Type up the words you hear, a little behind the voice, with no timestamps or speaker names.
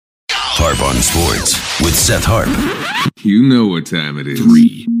Harp on Sports with Seth Harp. You know what time it is.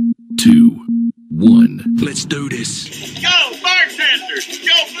 3, 2, 1. Let's do this. Go, bartender!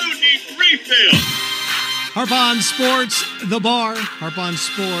 Your food needs refill. Harp on Sports, the bar. Harp on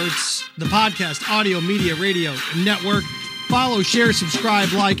Sports, the podcast, audio, media, radio network. Follow, share,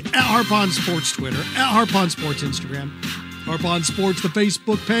 subscribe, like at Harp on Sports Twitter, at Harp on Sports Instagram, Harp on Sports, the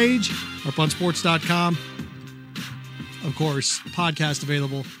Facebook page, harponsports.com. Of course, podcast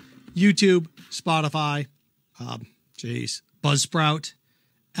available. YouTube, Spotify, Buzzsprout,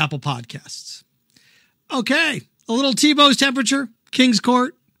 Apple Podcasts. Okay, a little Tebow's temperature, Kings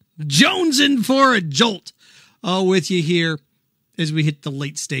Court, jonesing for a jolt with you here as we hit the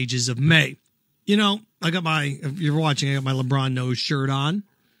late stages of May. You know, if you're watching, I got my LeBron Nose shirt on.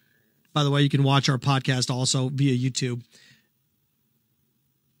 By the way, you can watch our podcast also via YouTube.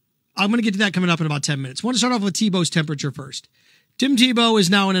 I'm going to get to that coming up in about 10 minutes. I want to start off with Tebow's temperature first. Tim Tebow is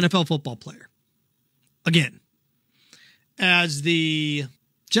now an NFL football player. Again, as the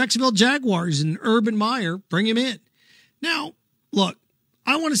Jacksonville Jaguars and Urban Meyer bring him in. Now, look,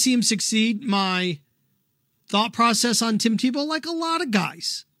 I want to see him succeed. My thought process on Tim Tebow, like a lot of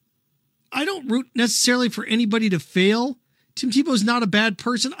guys, I don't root necessarily for anybody to fail. Tim Tebow's not a bad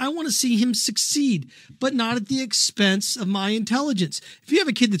person. I want to see him succeed, but not at the expense of my intelligence. If you have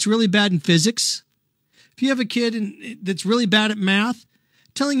a kid that's really bad in physics, if you have a kid that's really bad at math,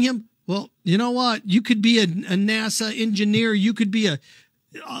 telling him, well, you know what? You could be a NASA engineer. You could be a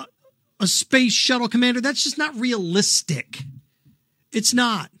space shuttle commander. That's just not realistic. It's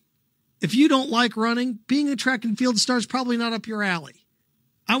not. If you don't like running, being a track and field star is probably not up your alley.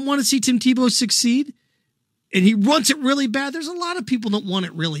 I want to see Tim Tebow succeed. And he wants it really bad. There's a lot of people that want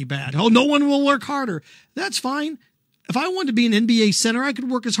it really bad. Oh, no one will work harder. That's fine. If I wanted to be an NBA center, I could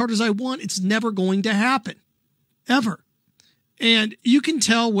work as hard as I want. It's never going to happen. Ever. And you can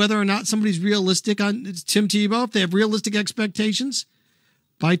tell whether or not somebody's realistic on Tim Tebow, if they have realistic expectations,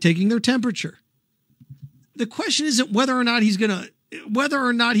 by taking their temperature. The question isn't whether or not he's going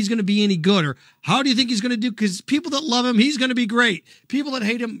to be any good, or how do you think he's going to do? Because people that love him, he's going to be great. People that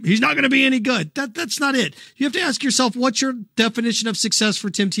hate him, he's not going to be any good. That's not it. You have to ask yourself, what's your definition of success for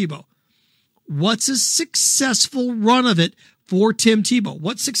Tim Tebow? What's a successful run of it for Tim Tebow?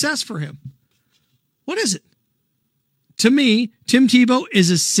 What's success for him? What is it? To me, Tim Tebow is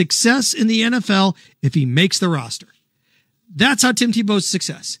a success in the NFL if he makes the roster. That's how Tim Tebow's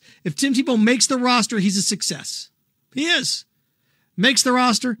success. If Tim Tebow makes the roster, he's a success. He is. Makes the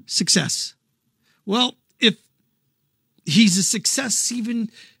roster, success. Well, if he's a success, even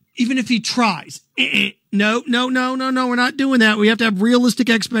if he tries, no, we're not doing that. We have to have realistic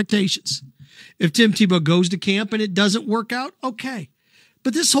expectations. If Tim Tebow goes to camp and it doesn't work out, okay.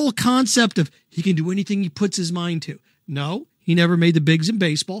 But this whole concept of he can do anything he puts his mind to. No, he never made the bigs in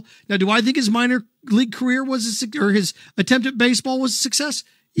baseball. Now, do I think his minor league career his attempt at baseball was a success?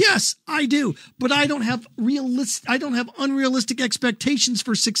 Yes, I do, but I don't have unrealistic expectations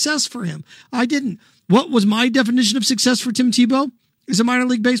for success for him. I didn't. What was my definition of success for Tim Tebow as a minor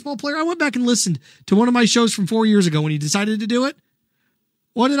league baseball player? I went back and listened to one of my shows from 4 years ago when he decided to do it.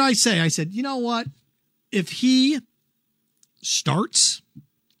 What did I say? I said, you know what? If he starts,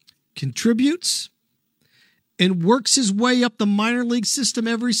 contributes, and works his way up the minor league system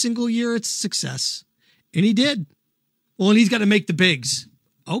every single year, it's a success. And he did. Well, and he's got to make the bigs.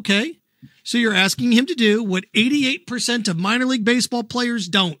 Okay, so you're asking him to do what 88% of minor league baseball players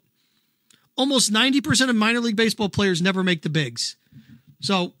don't. Almost 90% of minor league baseball players never make the bigs.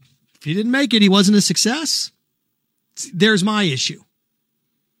 So if he didn't make it, he wasn't a success. There's my issue.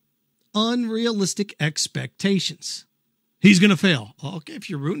 Unrealistic expectations. He's going to fail. Okay, if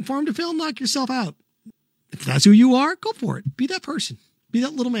you're rooting for him to fail, knock yourself out. If that's who you are, go for it. Be that person. Be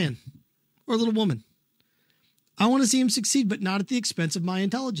that little man or little woman. I want to see him succeed, but not at the expense of my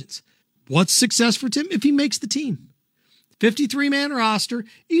intelligence. What's success for Tim? If he makes the team. 53-man roster,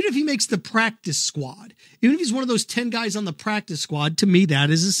 even if he makes the practice squad, even if he's one of those 10 guys on the practice squad, to me, that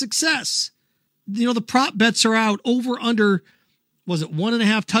is a success. You know, the prop bets are out over under, was it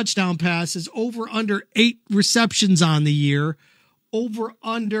 1.5 touchdown passes, over under 8 receptions on the year, over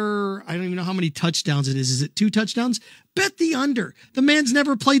under, I don't even know how many touchdowns it is. Is it 2 touchdowns? Bet the under. The man's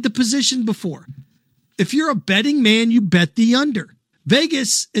never played the position before. If you're a betting man, you bet the under.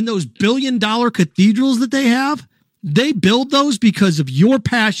 Vegas and those billion-dollar cathedrals that they have, they build those because of your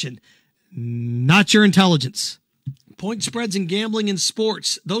passion, not your intelligence. Point spreads and gambling in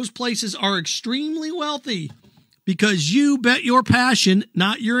sports, those places are extremely wealthy because you bet your passion,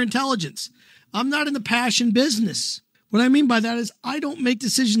 not your intelligence. I'm not in the passion business. What I mean by that is I don't make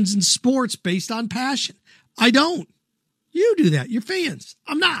decisions in sports based on passion. I don't. You do that. You're fans.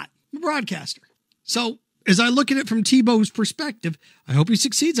 I'm not. I'm a broadcaster. So as I look at it from Tebow's perspective, I hope he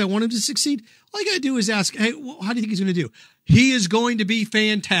succeeds. I want him to succeed. All you got to do is ask, hey, how do you think he's going to do? He is going to be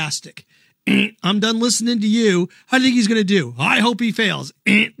fantastic. I'm done listening to you. How do you think he's going to do? I hope he fails.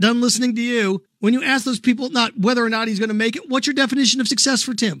 Done listening to you. When you ask those people not whether or not he's going to make it, what's your definition of success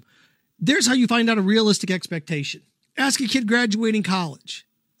for Tim? There's how you find out a realistic expectation. Ask a kid graduating college.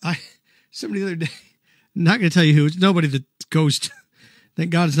 Somebody the other day, I'm not going to tell you who, it's nobody that goes to, thank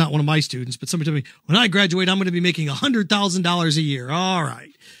God it's not one of my students, but somebody told me, when I graduate, I'm going to be making $100,000 a year. All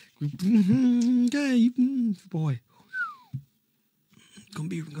right. Okay, boy. Gonna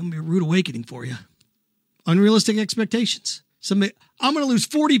be a rude awakening for you. Unrealistic expectations. I'm going to lose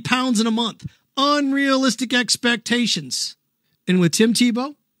 40 pounds in a month. Unrealistic expectations. And with Tim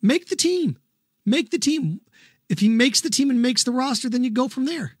Tebow, make the team. Make the team. If he makes the team and makes the roster, then you go from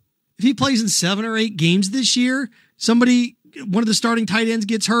there. If he plays in 7 or 8 games this year, one of the starting tight ends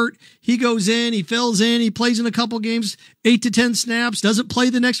gets hurt. He goes in, he fills in, he plays in a couple games, 8 to 10 snaps, doesn't play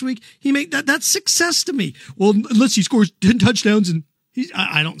the next week. That's success to me. Well, unless he scores 10 touchdowns and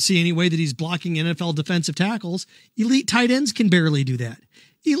I don't see any way that he's blocking NFL defensive tackles. Elite tight ends can barely do that.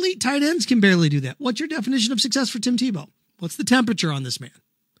 What's your definition of success for Tim Tebow? What's the temperature on this man?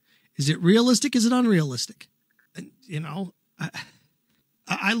 Is it realistic? Is it unrealistic? And,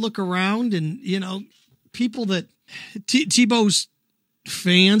 I look around and, people that Tebow's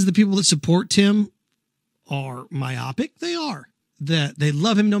fans, the people that support Tim are myopic. They are. That they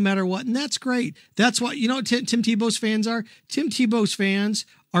love him no matter what, and that's great. That's why, Tim Tebow's fans are? Tim Tebow's fans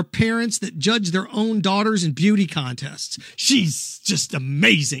are parents that judge their own daughters in beauty contests. She's just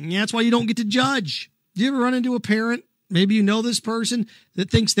amazing. That's why you don't get to judge. Do you ever run into a parent, maybe you know this person, that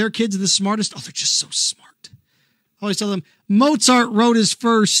thinks their kid's the smartest? Oh, they're just so smart. I always tell them, Mozart wrote his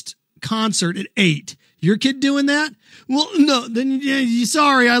first concert at 8. Your kid doing that? Well, no, then,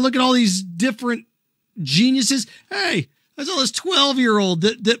 sorry, I look at all these different geniuses. Hey, I saw this 12-year-old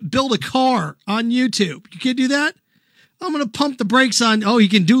that built a car on YouTube. You can't do that? I'm going to pump the brakes on, he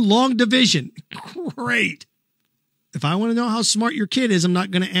can do long division. Great. If I want to know how smart your kid is, I'm not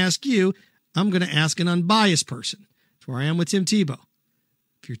going to ask you. I'm going to ask an unbiased person. That's where I am with Tim Tebow.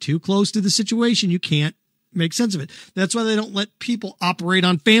 If you're too close to the situation, you can't make sense of it. That's why they don't let people operate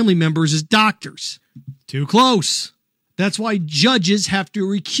on family members as doctors. Too close. That's why judges have to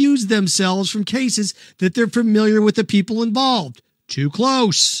recuse themselves from cases that they're familiar with the people involved. Too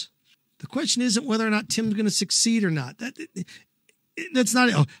close. The question isn't whether or not Tim's going to succeed or not. That's not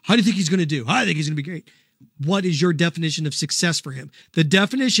it. Oh, how do you think he's going to do? I think he's going to be great. What is your definition of success for him? The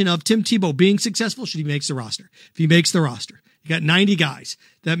definition of Tim Tebow being successful should he makes the roster. If he makes the roster, you got 90 guys.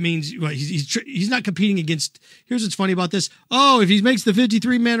 That means he's not competing against. Here's what's funny about this. Oh, if he makes the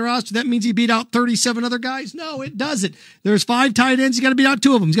 53-man roster, that means he beat out 37 other guys. No, it doesn't. There's 5 tight ends. You got to beat out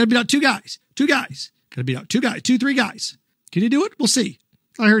 2 of them. He's got to beat out 2 guys. 2 guys. Got to beat out 2 guys. 3 guys. Can he do it? We'll see.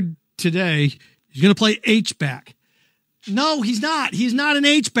 I heard today he's going to play H-back. No, he's not. He's not an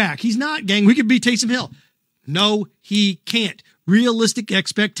H-back. He's not, gang. We could beat Taysom Hill. No, he can't. Realistic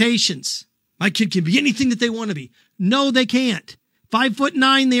expectations. My kid can be anything that they want to be. No, they can't.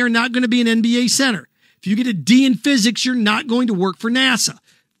 5'9", they are not going to be an NBA center. If you get a D in physics, you're not going to work for NASA.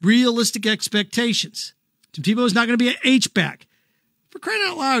 Realistic expectations. Tim Tebow is not going to be an H-back. For crying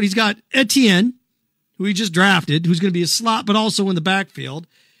out loud, he's got Etienne, who he just drafted, who's going to be a slot, but also in the backfield.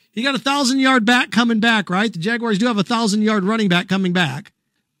 He got a 1,000-yard back coming back, right? The Jaguars do have a 1,000-yard running back coming back.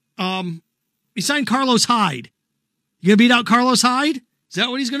 He signed Carlos Hyde. You going to beat out Carlos Hyde? Is that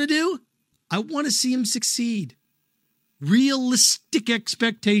what he's going to do? I want to see him succeed. Realistic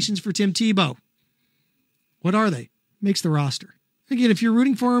expectations for Tim Tebow. What are they? Makes the roster. Again, if you're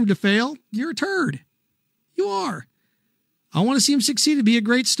rooting for him to fail, you're a turd. You are. I want to see him succeed. It'd be a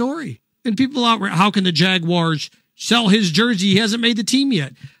great story. And people out there, how can the Jaguars sell his jersey? He hasn't made the team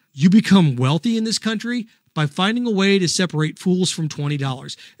yet. You become wealthy in this country by finding a way to separate fools from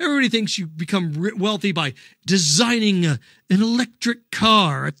 $20. Everybody thinks you become wealthy by designing an electric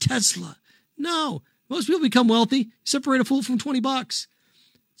car, a Tesla. No. Most people become wealthy, separate a fool from $20.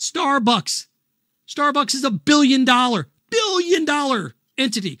 Starbucks. Starbucks is $1 billion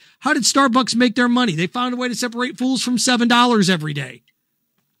entity. How did Starbucks make their money? They found a way to separate fools from $7 every day.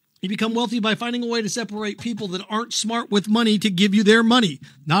 You become wealthy by finding a way to separate people that aren't smart with money to give you their money.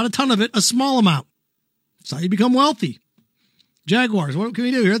 Not a ton of it, a small amount. That's how you become wealthy. Jaguars, what can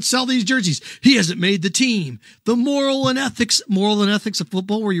we do? Let's sell these jerseys. He hasn't made the team. The moral and ethics of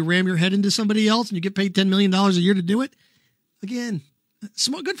football where you ram your head into somebody else and you get paid $10 million a year to do it. Again,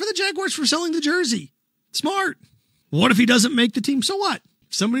 good for the Jaguars for selling the jersey. Smart. What if he doesn't make the team? So what?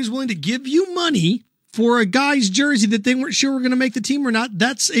 If somebody's willing to give you money for a guy's jersey that they weren't sure were going to make the team or not.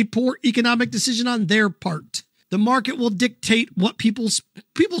 That's a poor economic decision on their part. The market will dictate what people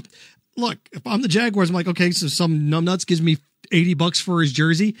look. If I'm the Jaguars, I'm like, okay, so some numbnuts gives me $80 for his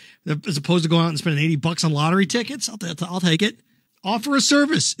jersey as opposed to going out and spending $80 on lottery tickets. I'll take it. Offer a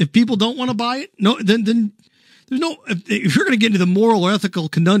service. If people don't want to buy it, no, then there's no. If you're going to get into the moral or ethical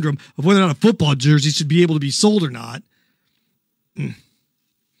conundrum of whether or not a football jersey should be able to be sold or not.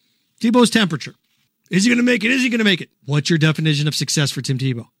 Tebow's temperature. Is he going to make it? Is he going to make it? What's your definition of success for Tim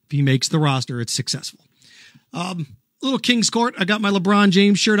Tebow? If he makes the roster, it's successful. Little King's Court. I got my LeBron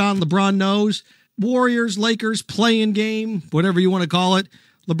James shirt on. LeBron knows. Warriors, Lakers, playing game, whatever you want to call it.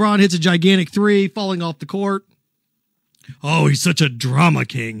 LeBron hits a gigantic three, falling off the court. Oh, he's such a drama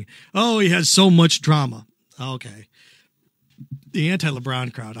king. Oh, he has so much drama. Okay. The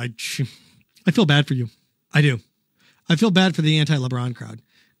anti-LeBron crowd. I feel bad for you. I do. I feel bad for the anti-LeBron crowd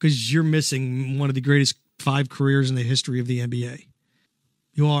because you're missing one of the greatest 5 careers in the history of the NBA.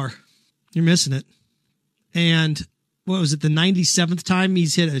 You are. You're missing it. And what was it, the 97th time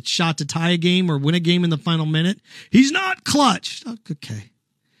he's hit a shot to tie a game or win a game in the final minute? He's not clutch. Okay.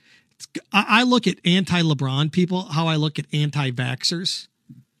 I look at anti-LeBron people how I look at anti-vaxxers.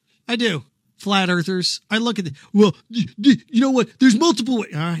 I do. Flat earthers. I look at well, you know what? There's multiple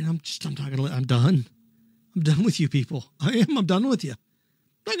ways. All right, I'm done. I'm done with you people. I'm done with you. I'm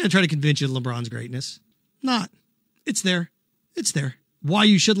not going to try to convince you of LeBron's greatness. Not. It's there. It's there. Why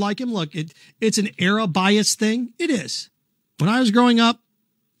you should like him? Look, it's an era bias thing. It is. When I was growing up,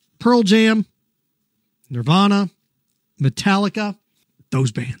 Pearl Jam, Nirvana, Metallica,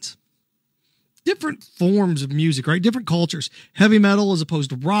 those bands. Different forms of music, right? Different cultures. Heavy metal as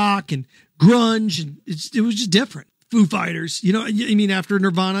opposed to rock and grunge. And it was just different. Foo Fighters, you know, I mean, after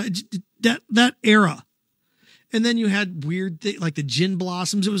Nirvana, that era. And then you had weird things like the Gin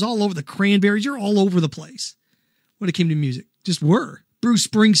Blossoms. It was all over. The Cranberries. You're all over the place when it came to music. Just were. Bruce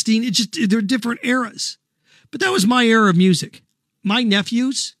Springsteen. They're different eras. But that was my era of music. My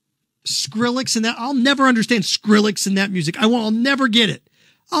nephews, Skrillex and that. I'll never understand Skrillex and that music. I'll never get it.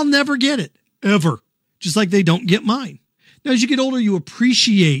 I'll never get it. Ever. Just like they don't get mine. Now, as you get older, you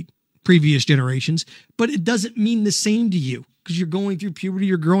appreciate previous generations, but it doesn't mean the same to you because you're going through puberty,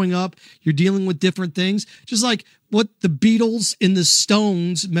 you're growing up, you're dealing with different things. Just like what the Beatles and the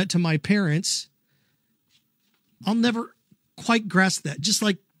Stones meant to my parents, I'll never quite grasp that. Just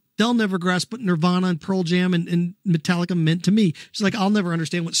like they'll never grasp what Nirvana and Pearl Jam and Metallica meant to me. Just like I'll never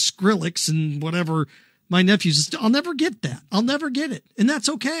understand what Skrillex and whatever my nephews, I'll never get that. I'll never get it. And that's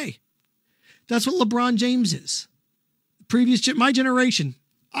okay. That's what LeBron James is. My generation.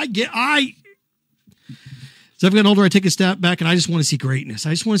 As I've gotten older, I take a step back and I just want to see greatness.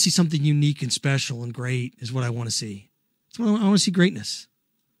 I just want to see something unique and special and great is what I want to see. That's what I want to see, greatness.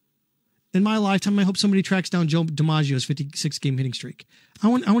 In my lifetime, I hope somebody tracks down Joe DiMaggio's 56-game hitting streak. I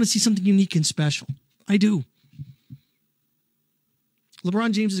want to see something unique and special. I do.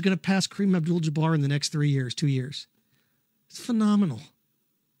 LeBron James is going to pass Kareem Abdul-Jabbar in the next 2 years. It's phenomenal.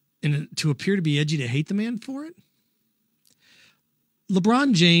 And to appear to be edgy to hate the man for it?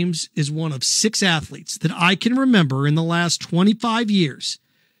 LeBron James is one of 6 athletes that I can remember in the last 25 years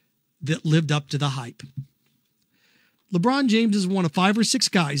that lived up to the hype. LeBron James is one of 5 or 6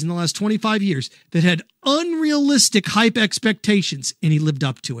 guys in the last 25 years that had unrealistic hype expectations, and he lived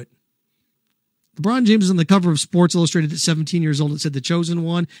up to it. LeBron James is on the cover of Sports Illustrated at 17 years old. It said The Chosen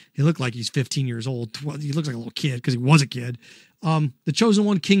One. He looked like he's 15 years old. He looks like a little kid because he was a kid. The Chosen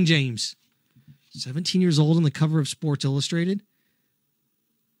One, King James. 17 years old on the cover of Sports Illustrated.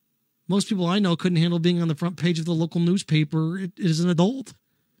 Most people I know couldn't handle being on the front page of the local newspaper as an adult.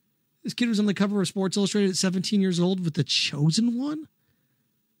 This kid was on the cover of Sports Illustrated at 17 years old with The Chosen One.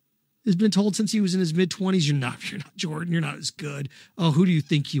 Has been told since he was in his mid-20s, you're not Jordan, you're not as good. Oh, who do you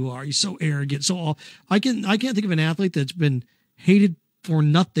think you are? You're so arrogant. So I can't think of an athlete that's been hated for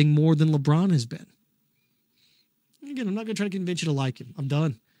nothing more than LeBron has been. Again, I'm not going to try to convince you to like him. I'm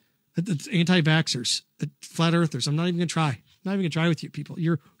done. It's anti-vaxxers, flat earthers. I'm not even going to try. I'm not even going to try with you people.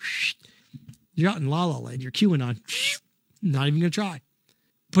 You're out in La La Land. You're QAnon. Not even going to try.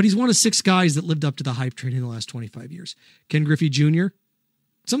 But he's one of 6 guys that lived up to the hype train in the last 25 years. Ken Griffey Jr.,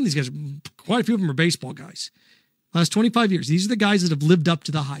 some of these guys, quite a few of them are baseball guys. Last 25 years, these are the guys that have lived up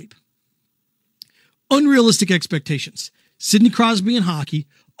to the hype. Unrealistic expectations. Sidney Crosby in hockey.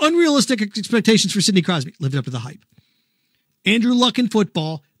 Unrealistic expectations for Sidney Crosby. Lived up to the hype. Andrew Luck in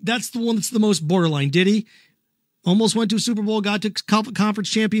football. That's the one that's the most borderline. Did he? Almost went to a Super Bowl, got to a conference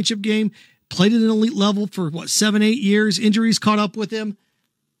championship game, played at an elite level for 7-8 years. Injuries caught up with him.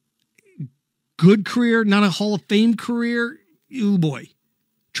 Good career, not a Hall of Fame career. Oh boy.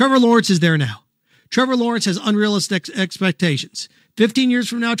 Trevor Lawrence is there now. Trevor Lawrence has unrealistic expectations. 15 years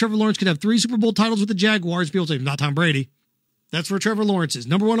from now, Trevor Lawrence could have 3 Super Bowl titles with the Jaguars. People say, not Tom Brady. That's where Trevor Lawrence is.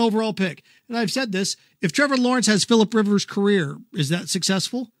 Number 1 overall pick. And I've said this, if Trevor Lawrence has Phillip Rivers' career, is that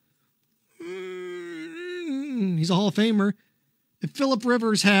successful? He's a Hall of Famer. If Phillip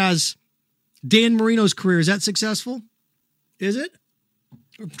Rivers has Dan Marino's career, is that successful? Is it?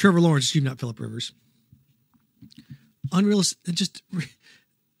 Trevor Lawrence, excuse me, not Phillip Rivers. Unrealistic, just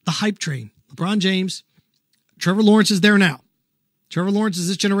the hype train. LeBron James. Trevor Lawrence is there now. Trevor Lawrence is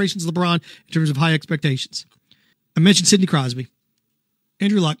this generation's LeBron in terms of high expectations. I mentioned Sidney Crosby.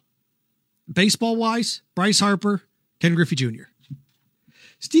 Andrew Luck. Baseball-wise, Bryce Harper, Ken Griffey Jr.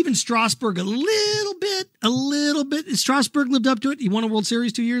 Steven Strasburg, a little bit. Strasburg lived up to it. He won a World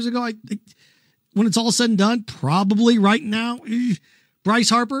Series 2 years ago. When it's all said and done, probably right now.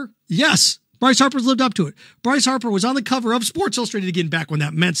 Bryce Harper, yes. Bryce Harper's lived up to it. Bryce Harper was on the cover of Sports Illustrated again back when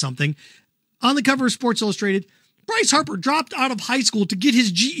that meant something. On the cover of Sports Illustrated, Bryce Harper dropped out of high school to get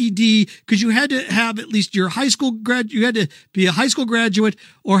his GED because you had to have at least your high school you had to be a high school graduate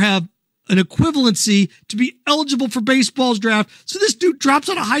or have an equivalency to be eligible for baseball's draft. So this dude drops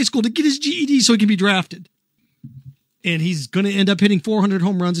out of high school to get his GED so he can be drafted. And he's going to end up hitting 400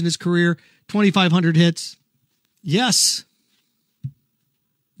 home runs in his career, 2,500 hits. Yes.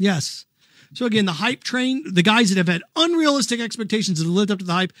 So again, the hype train, the guys that have had unrealistic expectations that have lived up to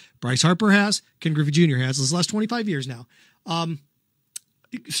the hype, Bryce Harper has, Ken Griffey Jr. has, this last 25 years now.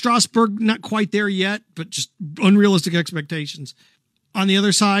 Strasburg, not quite there yet, but just unrealistic expectations. On the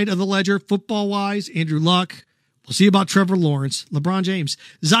other side of the ledger, football-wise, Andrew Luck. We'll see about Trevor Lawrence, LeBron James.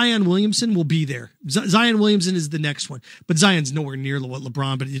 Zion Williamson will be there. Zion Williamson is the next one, but Zion's nowhere near what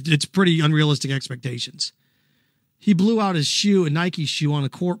LeBron, but it's pretty unrealistic expectations. He blew out his shoe, a Nike shoe, on a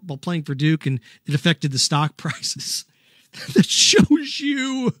court while playing for Duke, and it affected the stock prices. That shows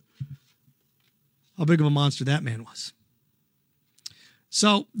you how big of a monster that man was.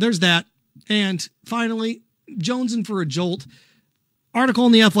 So there's that. And finally, Jonesing for a jolt. Article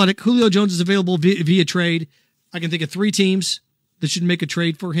in The Athletic, Julio Jones is available via trade. I can think of 3 teams that should make a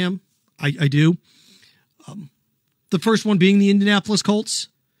trade for him. I do. The first one being the Indianapolis Colts.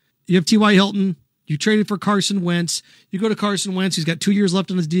 You have T.Y. Hilton. You traded for Carson Wentz. You go to Carson Wentz. He's got 2 years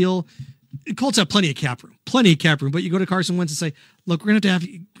left on his deal. The Colts have plenty of cap room. But you go to Carson Wentz and say, look, we're going to have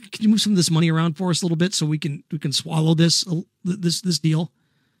can you move some of this money around for us a little bit so we can swallow this deal?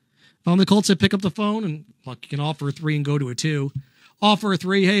 If I'm the Colts, I pick up the phone and look, you can offer a 3 and go to a 2. Offer a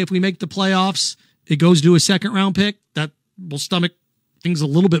 3. Hey, if we make the playoffs, it goes to a 2nd round pick. That will stomach things a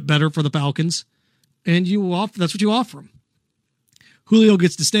little bit better for the Falcons. And that's what you offer them. Julio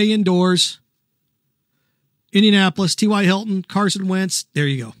gets to stay indoors. Indianapolis, T.Y. Hilton, Carson Wentz. There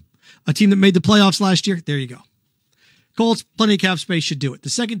you go. A team that made the playoffs last year. There you go. Colts, plenty of cap space, should do it. The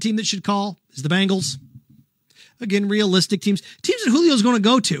second team that should call is the Bengals. Again, realistic teams. Teams that Julio's going to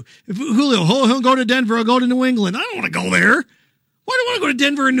go to. If Julio, he'll go to Denver, I'll go to New England. I don't want to go there. Why do I want to go to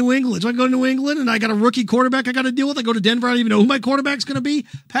Denver and New England? Do I go to New England and I got a rookie quarterback I got to deal with? I go to Denver, I don't even know who my quarterback's going to be.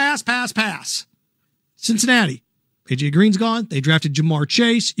 Pass. Cincinnati. AJ Green's gone. They drafted Jamar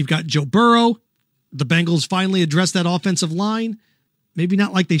Chase. You've got Joe Burrow. The Bengals finally addressed that offensive line. Maybe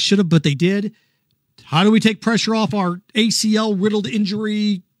not like they should have, but they did. How do we take pressure off our ACL-riddled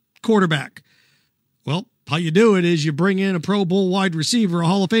injury quarterback? Well, how you do it is you bring in a Pro Bowl wide receiver, a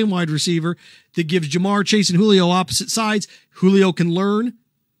Hall of Fame wide receiver that gives Jamar Chase and Julio opposite sides. Julio can learn,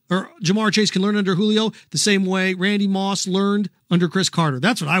 or Jamar Chase can learn under Julio the same way Randy Moss learned under Chris Carter.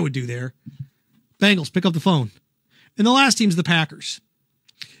 That's what I would do there. Bengals, pick up the phone. And the last team's the Packers.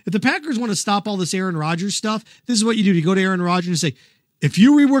 If the Packers want to stop all this Aaron Rodgers stuff, this is what you do. You go to Aaron Rodgers and say, if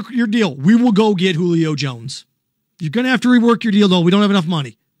you rework your deal, we will go get Julio Jones. You're going to have to rework your deal, though. We don't have enough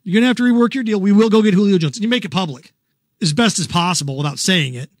money. You're going to have to rework your deal. We will go get Julio Jones. And you make it public as best as possible without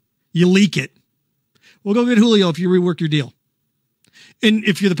saying it. You leak it. We'll go get Julio if you rework your deal. And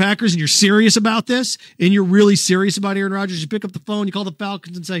if you're the Packers and you're serious about this, and you're really serious about Aaron Rodgers, you pick up the phone, you call the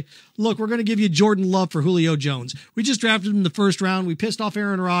Falcons and say, look, we're going to give you Jordan Love for Julio Jones. We just drafted him in the first round. We pissed off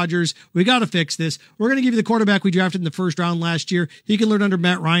Aaron Rodgers. We got to fix this. We're going to give you the quarterback we drafted in the first round last year. He can learn under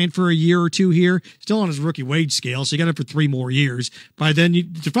Matt Ryan for a year or 2 here. Still on his rookie wage scale, so you got him for 3 more years. By then,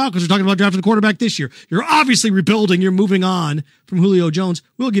 the Falcons are talking about drafting the quarterback this year. You're obviously rebuilding. You're moving on from Julio Jones.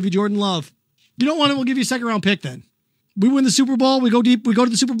 We'll give you Jordan Love. You don't want him, we'll give you a 2nd round pick then. We win the Super Bowl. We go deep. We go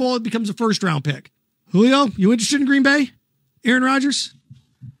to the Super Bowl. It becomes a 1st round pick. Julio, you interested in Green Bay? Aaron Rodgers?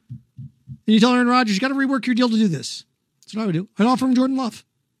 And you tell Aaron Rodgers, you got to rework your deal to do this. That's what I would do. I'd offer him Jordan Love.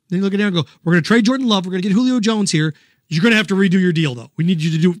 Then you look at Aaron and go, we're going to trade Jordan Love. We're going to get Julio Jones here. You're going to have to redo your deal, though. We need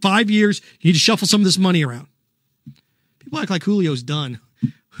you to do 5 years. You need to shuffle some of this money around. People act like Julio's done.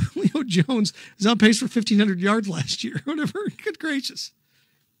 Julio Jones is on pace for 1,500 yards last year. Whatever. Good gracious.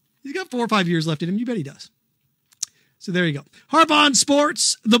 He's got 4 or 5 years left in him. You bet he does. So there you go. Harp on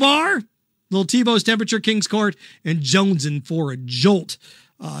Sports, The Bar, Little Tebow's Temperature, Kings Court, and Jonesin for a Jolt.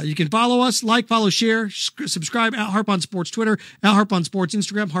 You can follow us, like, follow, share, subscribe at Harp on Sports Twitter, at Harp on Sports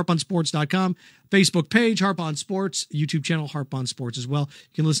Instagram, harponsports.com, Facebook page, Harp on Sports, YouTube channel, Harp on Sports as well.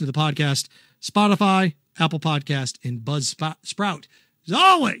 You can listen to the podcast, Spotify, Apple Podcast, and Buzzsprout. As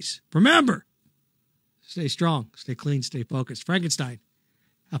always, remember, stay strong, stay clean, stay focused. Frankenstein,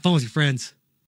 have fun with your friends.